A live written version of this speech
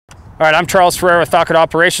All right, I'm Charles Ferreira with Falcon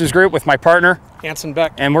Operations Group with my partner, Anson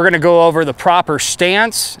Beck. and we're gonna go over the proper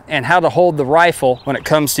stance and how to hold the rifle when it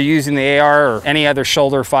comes to using the AR or any other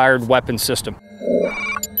shoulder-fired weapon system.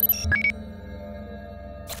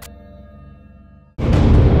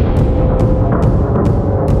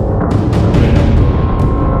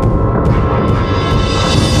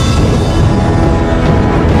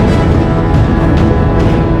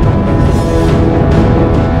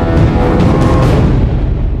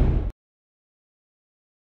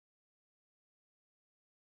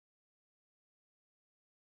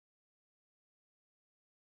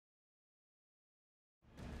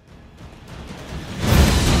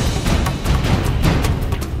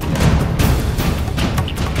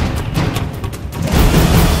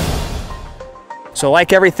 So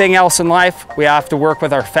like everything else in life, we have to work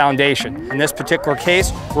with our foundation. In this particular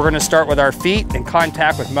case, we're gonna start with our feet in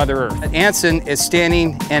contact with Mother Earth. Anson is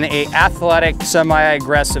standing in an athletic,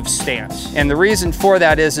 semi-aggressive stance. And the reason for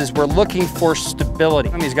that is we're looking for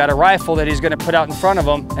stability. He's got a rifle that he's gonna put out in front of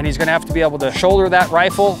him, and he's gonna have to be able to shoulder that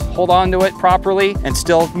rifle, hold on to it properly, and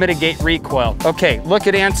still mitigate recoil. Okay, look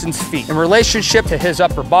at Anson's feet. In relationship to his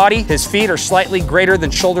upper body, his feet are slightly greater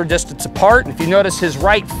than shoulder distance apart. If you notice, his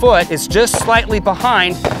right foot is just slightly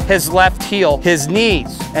behind his left heel. His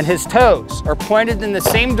knees and his toes are pointed in the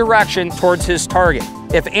same direction towards his target.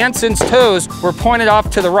 If Anson's toes were pointed off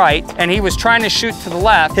to the right and he was trying to shoot to the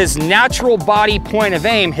left, his natural body point of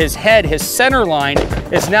aim, his head, his center line,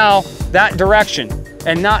 is now that direction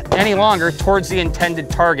and not any longer towards the intended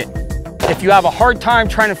target. If you have a hard time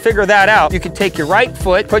trying to figure that out, you can take your right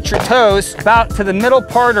foot, put your toes about to the middle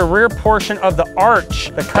part or rear portion of the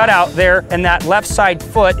arch, the cutout there in that left side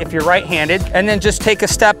foot if you're right-handed, and then just take a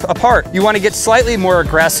step apart. You want to get slightly more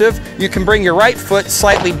aggressive, you can bring your right foot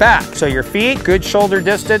slightly back. So your feet, good shoulder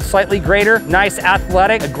distance, slightly greater, nice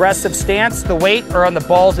athletic, aggressive stance. The weight are on the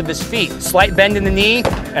balls of his feet. Slight bend in the knee,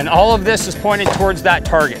 and all of this is pointed towards that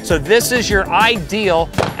target. So this is your ideal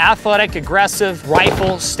athletic, aggressive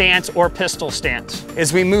rifle stance or pistol stance.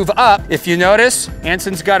 As we move up, if you notice,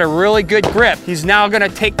 Anson's got a really good grip. He's now gonna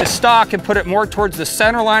take the stock and put it more towards the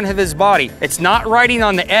center line of his body. It's not riding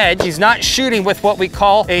on the edge. He's not shooting with what we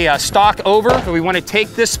call a stock over. So we wanna take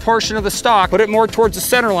this portion of the stock, put it more towards the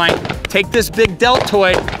center line, take this big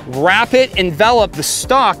deltoid, wrap it, envelop the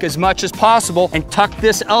stock as much as possible, and tuck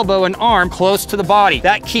this elbow and arm close to the body.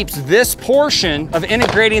 That keeps this portion of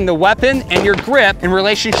integrating the weapon and your grip in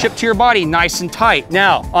relationship to your body nice and tight.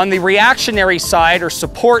 Now, on the reactionary side or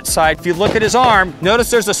support side, if you look at his arm,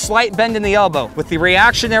 notice there's a slight bend in the elbow. With the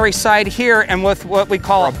reactionary side here and with what we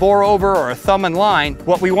call a bore over or a thumb and line,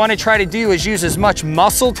 what we want to try to do is use as much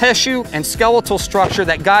muscle tissue and skeletal structure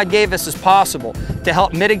that God gave us as possible to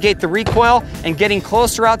help mitigate the recoil, and getting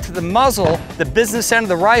closer out to the muzzle, the business end of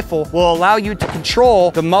the rifle, will allow you to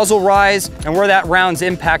control the muzzle rise and where that round's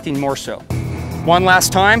impacting more so. One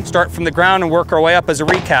last time, start from the ground and work our way up as a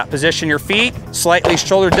recap. Position your feet slightly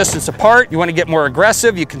shoulder distance apart. You want to get more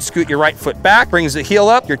aggressive, you can scoot your right foot back, brings the heel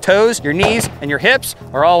up, your toes, your knees, and your hips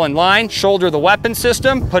are all in line. Shoulder the weapon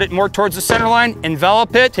system, put it more towards the center line,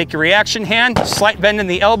 envelop it, take your reaction hand, slight bend in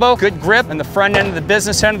the elbow, good grip in the front end of the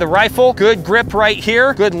business end of the rifle, good grip right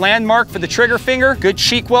here, good landmark for the trigger finger, good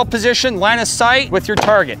cheek well position, line of sight with your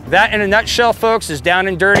target. That in a nutshell, folks, is down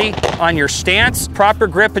and dirty on your stance, proper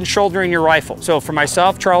grip and shouldering your rifle. So for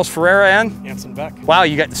myself, Charles Ferreira, and Anson Beck. Wow,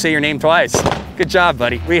 you got to say your name twice. Good job,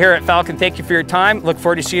 buddy. We here at Falcon thank you for your time. Look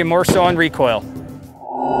forward to seeing more so on Recoil.